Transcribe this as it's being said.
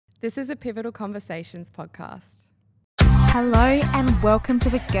This is a Pivotal Conversations podcast. Hello and welcome to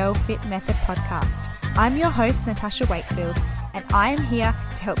the Girl Fit Method podcast. I'm your host, Natasha Wakefield, and I am here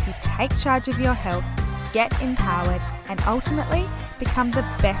to help you take charge of your health, get empowered, and ultimately become the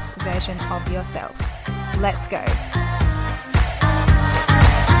best version of yourself. Let's go.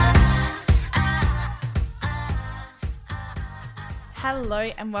 Hello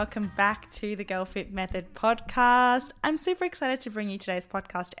and welcome back to the Girl Fit Method podcast. I'm super excited to bring you today's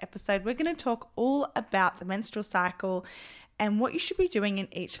podcast episode. We're going to talk all about the menstrual cycle and what you should be doing in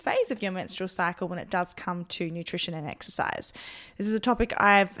each phase of your menstrual cycle when it does come to nutrition and exercise. This is a topic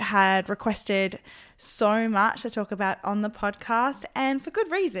I've had requested so much to talk about on the podcast, and for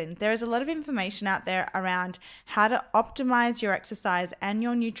good reason. There is a lot of information out there around how to optimize your exercise and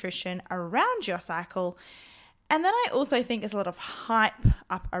your nutrition around your cycle. And then I also think there's a lot of hype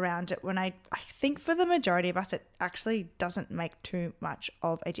up around it when I think for the majority of us, it actually doesn't make too much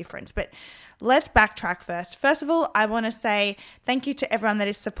of a difference. But let's backtrack first. First of all, I want to say thank you to everyone that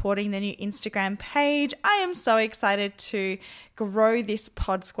is supporting the new Instagram page. I am so excited to grow this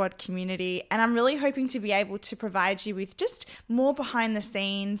Pod Squad community, and I'm really hoping to be able to provide you with just more behind the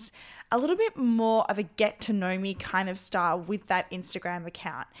scenes, a little bit more of a get to know me kind of style with that Instagram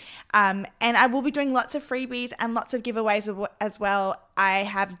account. And I will be doing lots of freebies and lots of giveaways as well. I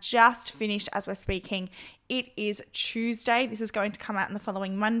have just finished as we're speaking. It is Tuesday. This is going to come out on the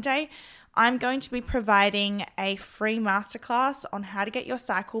following Monday. I'm going to be providing a free masterclass on how to get your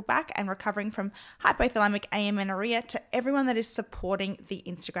cycle back and recovering from hypothalamic amenorrhea to everyone that is supporting the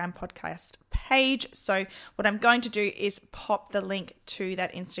Instagram podcast page. So what I'm going to do is pop the link to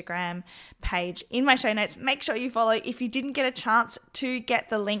that Instagram page in my show notes. Make sure you follow. If you didn't get a chance to get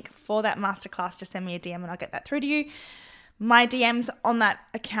the link for that masterclass, just send me a DM and I'll get that through to you. My DMs on that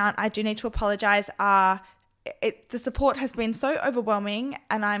account, I do need to apologize, the support has been so overwhelming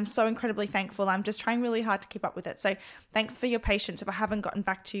and I'm so incredibly thankful. I'm just trying really hard to keep up with it. So thanks for your patience. If I haven't gotten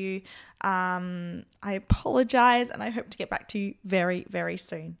back to you, I apologize and I hope to get back to you very, very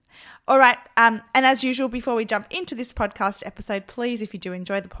soon. All right. And as usual, before we jump into this podcast episode, please, if you do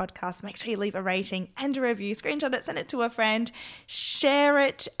enjoy the podcast, make sure you leave a rating and a review, screenshot it, send it to a friend, share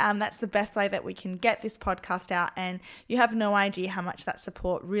it. That's the best way that we can get this podcast out. And you have no idea how much that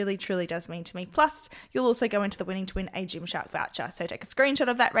support really, truly does mean to me. Plus, you'll also go into the winning to win a Gymshark voucher. So take a screenshot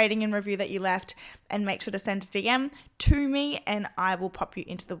of that rating and review that you left and make sure to send a DM to me and I will pop you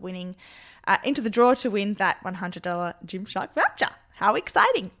into the draw to win that $100 Gymshark voucher. How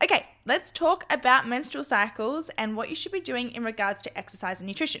exciting. Okay, let's talk about menstrual cycles and what you should be doing in regards to exercise and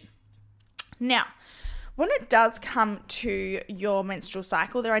nutrition. Now, when it does come to your menstrual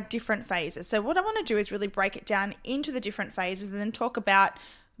cycle, there are different phases. So what I want to do is really break it down into the different phases and then talk about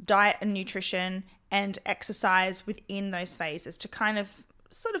diet and nutrition and exercise within those phases to kind of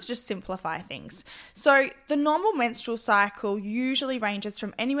sort of just simplify things. So the normal menstrual cycle usually ranges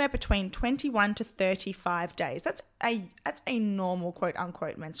from anywhere between 21 to 35 days. That's a normal quote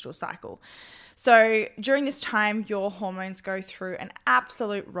unquote menstrual cycle. So during this time, your hormones go through an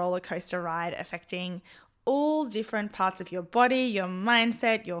absolute roller coaster ride affecting all different parts of your body, your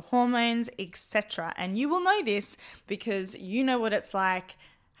mindset, your hormones, etc. And you will know this because you know what it's like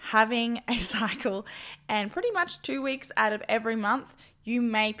having a cycle, and pretty much 2 weeks out of every month, you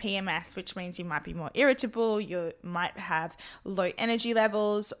may PMS, which means you might be more irritable, you might have low energy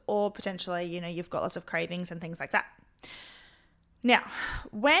levels, or potentially, you've got lots of cravings and things like that. Now,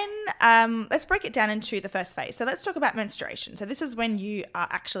 let's break it down into the first phase. So let's talk about menstruation. So this is when you are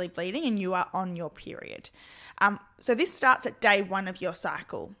actually bleeding and you are on your period. So this starts at day 1 of your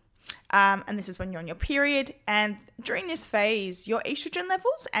cycle. And this is when you're on your period. And during this phase, your estrogen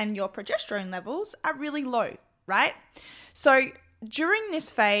levels and your progesterone levels are really low, right? So during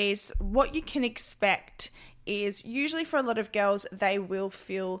this phase, what you can expect is usually for a lot of girls, they will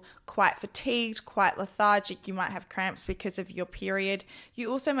feel quite fatigued, quite lethargic. You might have cramps because of your period.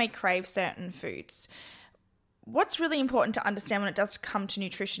 You also may crave certain foods. What's really important to understand when it does come to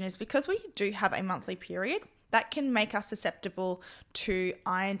nutrition is because we do have a monthly period, that can make us susceptible to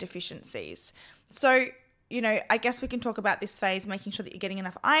iron deficiencies. So, I guess we can talk about this phase, making sure that you're getting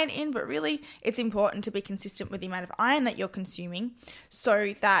enough iron in, but really it's important to be consistent with the amount of iron that you're consuming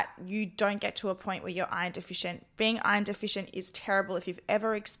so that you don't get to a point where you're iron deficient. Being iron deficient is terrible. If you've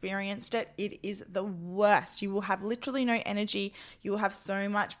ever experienced it, it is the worst. You will have literally no energy. You will have so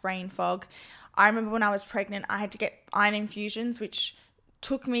much brain fog. I remember when I was pregnant, I had to get iron infusions, which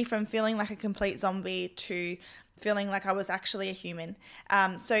took me from feeling like a complete zombie to feeling like I was actually a human.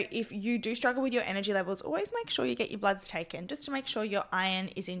 So if you do struggle with your energy levels, always make sure you get your bloods taken just to make sure your iron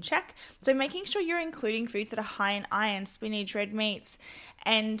is in check. So making sure you're including foods that are high in iron, spinach, red meats,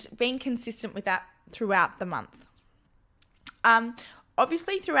 and being consistent with that throughout the month.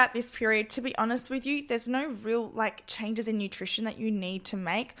 Obviously, throughout this period, to be honest with you, there's no real changes in nutrition that you need to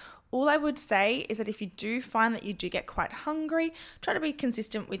make. All I would say is that if you do find that you do get quite hungry, try to be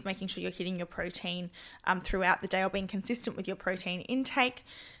consistent with making sure you're hitting your protein throughout the day, or being consistent with your protein intake.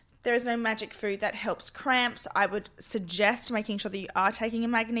 There is no magic food that helps cramps. I would suggest making sure that you are taking a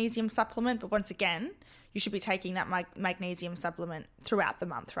magnesium supplement, but once again, you should be taking that magnesium supplement throughout the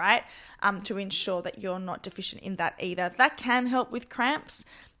month, right? To ensure that you're not deficient in that either. That can help with cramps,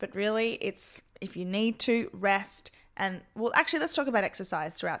 but really it's if you need to, rest. And well, actually, let's talk about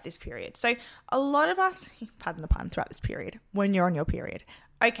exercise throughout this period. So a lot of us, pardon the pun, throughout this period, when you're on your period.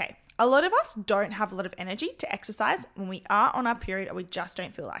 Okay, a lot of us don't have a lot of energy to exercise when we are on our period, or we just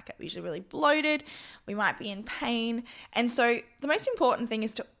don't feel like it. We're usually really bloated, we might be in pain. And so the most important thing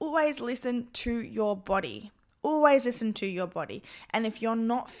is to always listen to your body. Always listen to your body. And if you're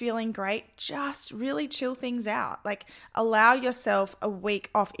not feeling great, just really chill things out. Allow yourself a week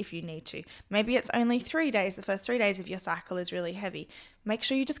off if you need to. Maybe it's only 3 days. The first 3 days of your cycle is really heavy. Make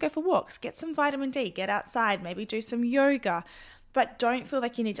sure you just go for walks, get some vitamin D, get outside, maybe do some yoga. But don't feel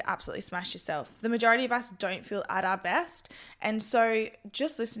like you need to absolutely smash yourself. The majority of us don't feel at our best. And so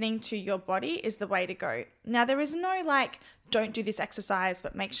just listening to your body is the way to go. Now, there is no don't do this exercise,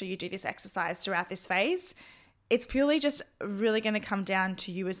 but make sure you do this exercise throughout this phase. It's purely just really going to come down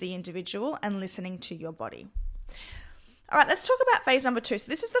to you as the individual and listening to your body. All right, let's talk about phase number 2. So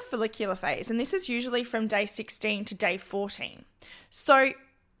this is the follicular phase, and this is usually from day 16 to day 14. So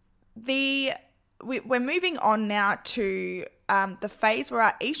we're moving on now to the phase where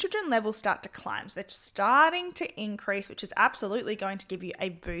our estrogen levels start to climb. So they're starting to increase, which is absolutely going to give you a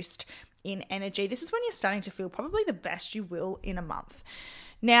boost in energy. This is when you're starting to feel probably the best you will in a month.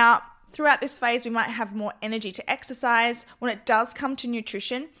 Now, throughout this phase, we might have more energy to exercise. When it does come to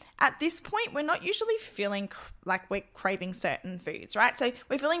nutrition, at this point, we're not usually feeling like we're craving certain foods, right? So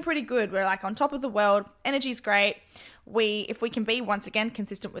we're feeling pretty good. We're on top of the world. Energy's great. If we can be, once again,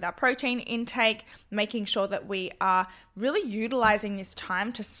 consistent with our protein intake, making sure that we are really utilizing this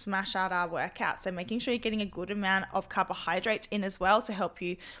time to smash out our workout. So making sure you're getting a good amount of carbohydrates in as well to help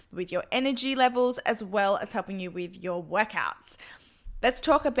you with your energy levels, as well as helping you with your workouts. Let's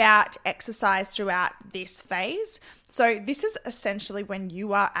talk about exercise throughout this phase. So this is essentially when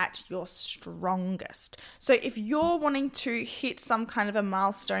you are at your strongest. So if you're wanting to hit some kind of a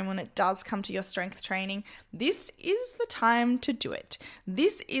milestone when it does come to your strength training, this is the time to do it.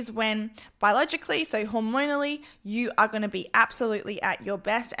 This is when biologically, so hormonally, you are going to be absolutely at your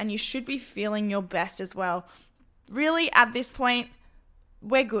best, and you should be feeling your best as well. Really, at this point,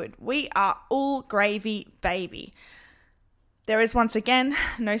 we're good. We are all gravy, baby. There is, once again,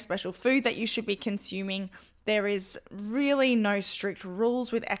 no special food that you should be consuming. There is really no strict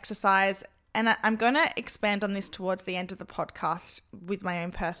rules with exercise. And I'm going to expand on this towards the end of the podcast with my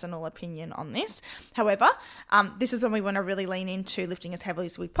own personal opinion on this. However, this is when we want to really lean into lifting as heavily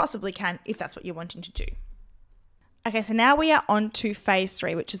as we possibly can, if that's what you're wanting to do. Okay, so now we are on to phase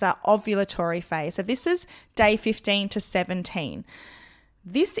 3, which is our ovulatory phase. So this is day 15 to 17.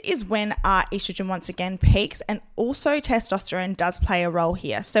 This is when our estrogen once again peaks, and also testosterone does play a role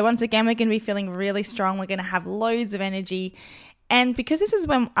here. So once again, we're going to be feeling really strong. We're going to have loads of energy. And because this is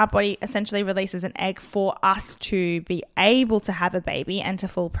when our body essentially releases an egg for us to be able to have a baby and to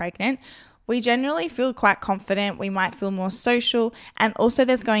fall pregnant, we generally feel quite confident. We might feel more social. And also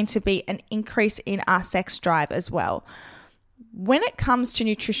there's going to be an increase in our sex drive as well. When it comes to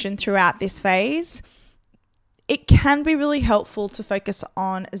nutrition throughout this phase, it can be really helpful to focus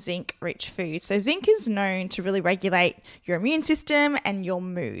on zinc-rich food. So zinc is known to really regulate your immune system and your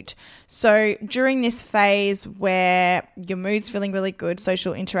mood. So during this phase where your mood's feeling really good,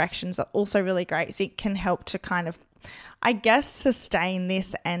 social interactions are also really great. Zinc can help to kind of, sustain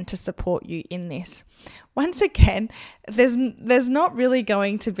this and to support you in this. Once again, there's not really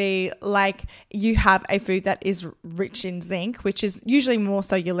going to be you have a food that is rich in zinc, which is usually more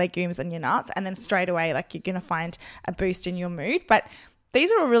so your legumes and your nuts, and then straight away you're going to find a boost in your mood. But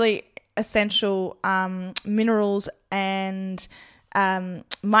these are all really essential minerals and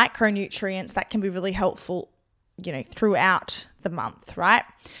micronutrients that can be really helpful, throughout the month, right?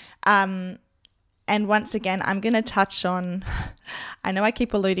 And once again, I'm going to touch on, I know I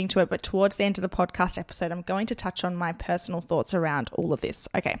keep alluding to it, but towards the end of the podcast episode, I'm going to touch on my personal thoughts around all of this.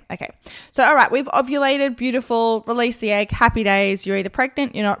 Okay. So, all right, we've ovulated, beautiful, release the egg, happy days. You're either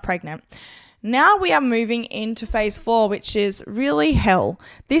pregnant, you're not pregnant. Now we are moving into phase 4, which is really hell.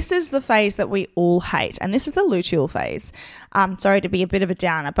 This is the phase that we all hate, and this is the luteal phase. Sorry to be a bit of a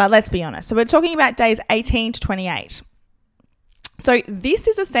downer, but let's be honest. So we're talking about days 18 to 28. So this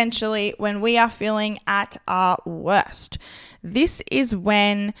is essentially when we are feeling at our worst. This is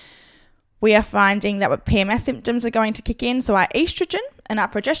when we are finding that PMS symptoms are going to kick in. So our estrogen and our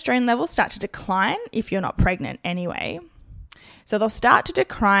progesterone levels start to decline if you're not pregnant anyway. So they'll start to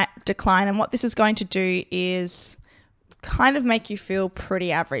decline, and what this is going to do is kind of make you feel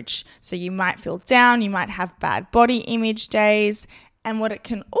pretty average. So you might feel down, you might have bad body image days, and what it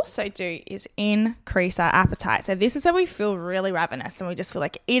can also do is increase our appetite. So this is where we feel really ravenous and we just feel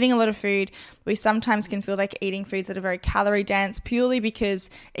like eating a lot of food. We sometimes can feel like eating foods that are very calorie dense, purely because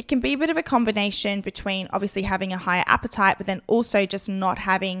it can be a bit of a combination between obviously having a higher appetite, but then also just not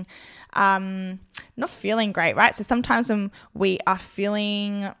having, not feeling great, right? So sometimes when we are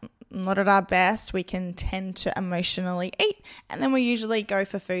feeling not at our best, we can tend to emotionally eat, and then we usually go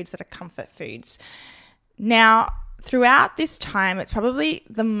for foods that are comfort foods. Now, throughout this time, it's probably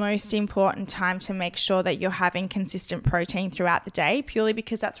the most important time to make sure that you're having consistent protein throughout the day, purely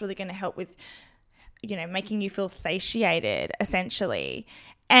because that's really going to help with, making you feel satiated essentially,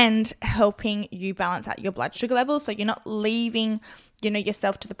 and helping you balance out your blood sugar levels. So you're not leaving,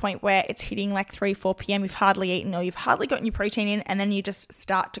 yourself to the point where it's hitting like 3-4 p.m. You've hardly eaten or you've hardly gotten your protein in, and then you just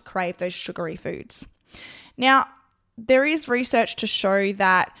start to crave those sugary foods. Now, there is research to show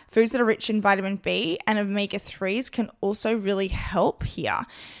that foods that are rich in vitamin B and omega-3s can also really help here.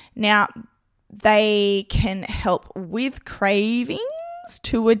 Now, they can help with cravings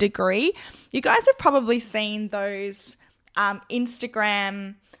to a degree. You guys have probably seen those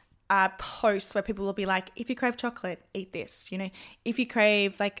Instagram posts where people will be like, if you crave chocolate, eat this. If you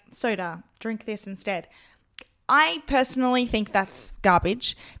crave like soda, drink this instead. I personally think that's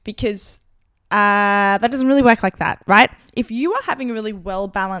garbage, because that doesn't really work like that, right? If you are having a really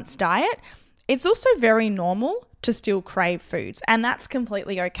well-balanced diet, it's also very normal to still crave foods, and that's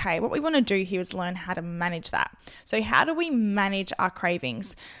completely okay. What we want to do here is learn how to manage that. So how do we manage our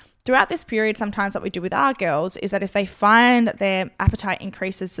cravings? Throughout this period, sometimes what we do with our girls is that if they find that their appetite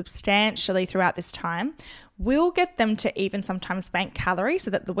increases substantially throughout this time, we'll get them to even sometimes bank calories,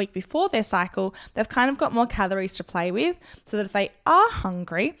 so that the week before their cycle, they've kind of got more calories to play with, so that if they are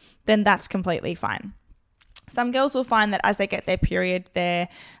hungry, then that's completely fine. Some girls will find that as they get their period, their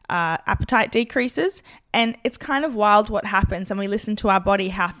appetite decreases, and it's kind of wild what happens, and we listen to our body,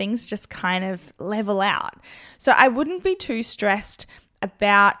 how things just kind of level out. So I wouldn't be too stressed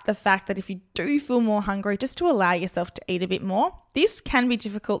about the fact that if you do feel more hungry, just to allow yourself to eat a bit more. This can be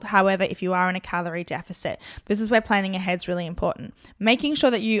difficult, however, if you are in a calorie deficit. This is where planning ahead is really important. Making sure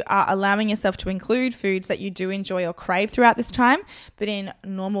that you are allowing yourself to include foods that you do enjoy or crave throughout this time, but in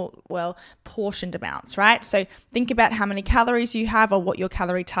normal, portioned amounts, right? So think about how many calories you have or what your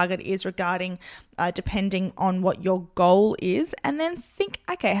calorie target is regarding, depending on what your goal is, and then think,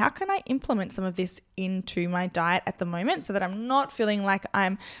 okay, how can I implement some of this into my diet at the moment so that I'm not feeling like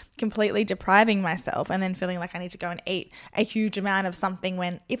I'm completely depriving myself and then feeling like I need to go and eat a huge amount of something,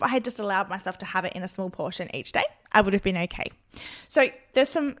 when if I had just allowed myself to have it in a small portion each day, I would have been okay. So there's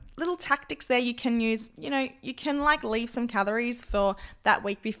some little tactics there you can use. You can leave some calories for that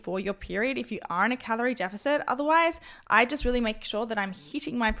week before your period if you are in a calorie deficit. Otherwise, I just really make sure that I'm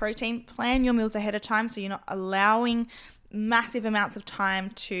hitting my protein. Plan your meals ahead of time so you're not allowing massive amounts of time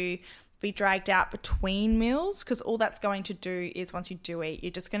to be dragged out between meals, because all that's going to do is, once you do eat,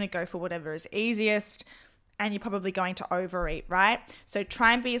 you're just going to go for whatever is easiest, and you're probably going to overeat, right? So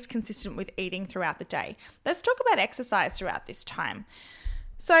try and be as consistent with eating throughout the day. Let's talk about exercise throughout this time.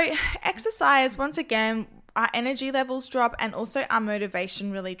 So exercise, once again, our energy levels drop, and also our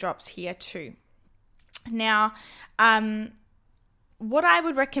motivation really drops here too. Now, what I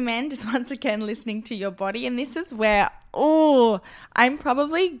would recommend is, once again, listening to your body. And this is where, I'm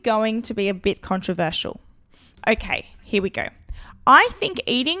probably going to be a bit controversial. Okay, here we go. I think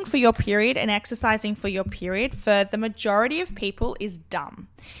eating for your period and exercising for your period for the majority of people is dumb.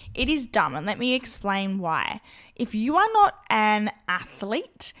 It is dumb, and let me explain why. If you are not an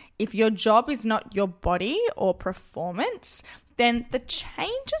athlete, if your job is not your body or performance, then the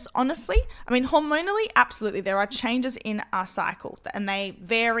changes, honestly, hormonally, absolutely, there are changes in our cycle, and they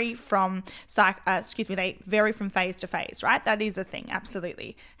vary from phase to phase, right? That is a thing,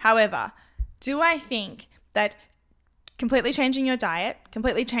 absolutely. However, do I think that completely changing your diet,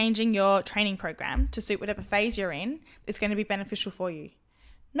 completely changing your training program to suit whatever phase you're in is going to be beneficial for you?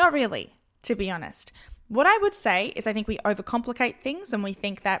 Not really, to be honest. What I would say is, I think we overcomplicate things, and we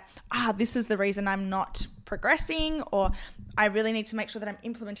think that, this is the reason I'm not progressing, or I really need to make sure that I'm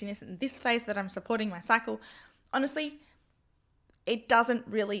implementing this in this phase, that I'm supporting my cycle. Honestly, it doesn't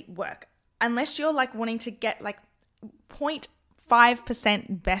really work unless you're like wanting to get like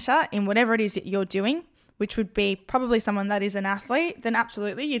 0.5% better in whatever it is that you're doing, which would be probably someone that is an athlete. Then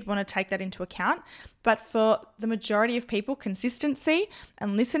absolutely you'd want to take that into account. But for the majority of people, consistency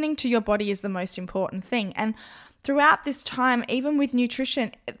and listening to your body is the most important thing. And throughout this time, even with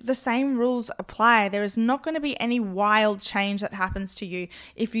nutrition, the same rules apply. There is not going to be any wild change that happens to you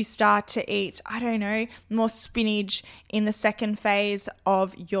if you start to eat, I don't know, more spinach in the second phase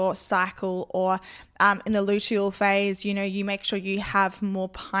of your cycle, or in the luteal phase, you make sure you have more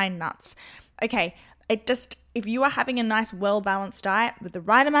pine nuts. Okay, if you are having a nice, well-balanced diet with the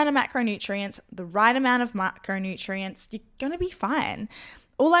right amount of macronutrients, the right amount of micronutrients, you're going to be fine.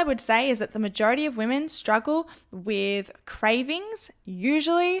 All I would say is that the majority of women struggle with cravings,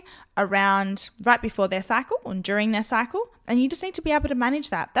 usually around right before their cycle and during their cycle, and you just need to be able to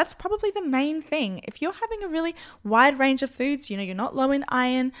manage that. That's probably the main thing. If you're having a really wide range of foods, you're not low in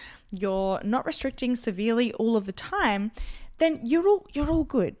iron, you're not restricting severely all of the time, then you're all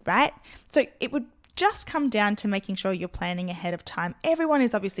good, right? So it would just come down to making sure you're planning ahead of time. Everyone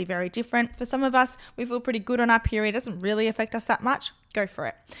is obviously very different. For some of us, we feel pretty good on our period. It doesn't really affect us that much. Go for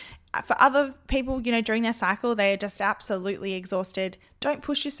it. For other people, during their cycle, they are just absolutely exhausted. Don't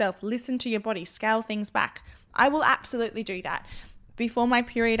push yourself. Listen to your body. Scale things back. I will absolutely do that. Before my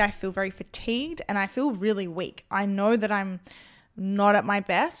period, I feel very fatigued and I feel really weak. I know that I'm not at my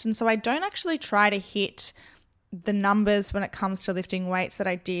best, and so I don't actually try to hit the numbers when it comes to lifting weights that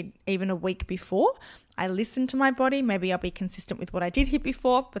I did even a week before. I listen to my body. Maybe I'll be consistent with what I did hit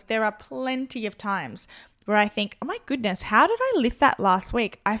before, but there are plenty of times where I think, oh my goodness, how did I lift that last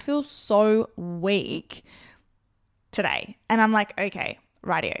week? I feel so weak today. And I'm like, okay,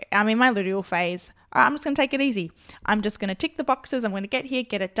 rightio. I'm in my luteal phase. All right, I'm just going to take it easy. I'm just going to tick the boxes. I'm going to get here,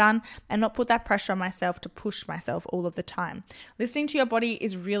 get it done, and not put that pressure on myself to push myself all of the time. Listening to your body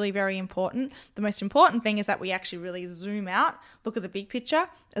is really, very important. The most important thing is that we actually really zoom out, look at the big picture.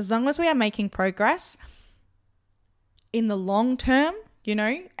 As long as we are making progress in the long term,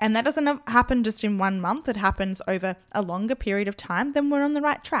 and that doesn't happen just in 1 month, it happens over a longer period of time, then we're on the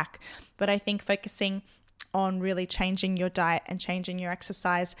right track. But I think focusing on really changing your diet and changing your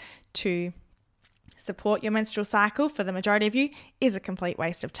exercise to support your menstrual cycle for the majority of you is a complete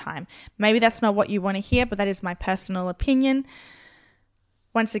waste of time. Maybe that's not what you want to hear, but that is my personal opinion.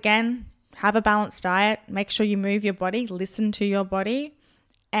 Once again, have a balanced diet, make sure you move your body, listen to your body,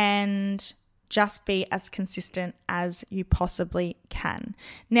 and just be as consistent as you possibly can.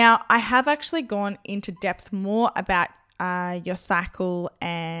 Now, I have actually gone into depth more about your cycle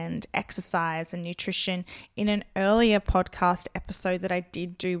and exercise and nutrition in an earlier podcast episode that I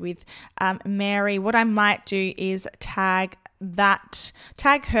did do with Mary. What I might do is tag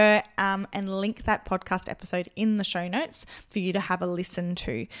her and link that podcast episode in the show notes for you to have a listen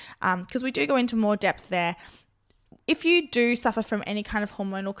to, because we do go into more depth there. If you do suffer from any kind of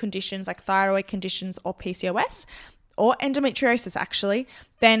hormonal conditions like thyroid conditions or PCOS or endometriosis actually,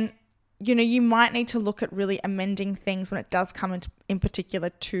 then you might need to look at really amending things when it does come in particular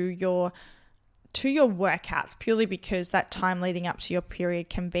to your workouts, purely because that time leading up to your period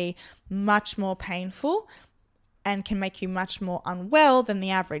can be much more painful and can make you much more unwell than the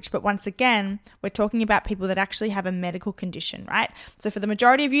average. But once again, we're talking about people that actually have a medical condition, right? So for the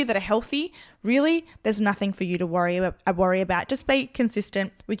majority of you that are healthy, really, there's nothing for you to worry about. Just be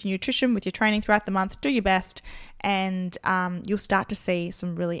consistent with your nutrition, with your training throughout the month, do your best, and you'll start to see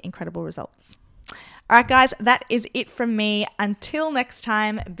some really incredible results. All right, guys, that is it from me. Until next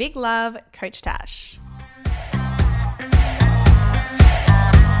time, big love, Coach Tash.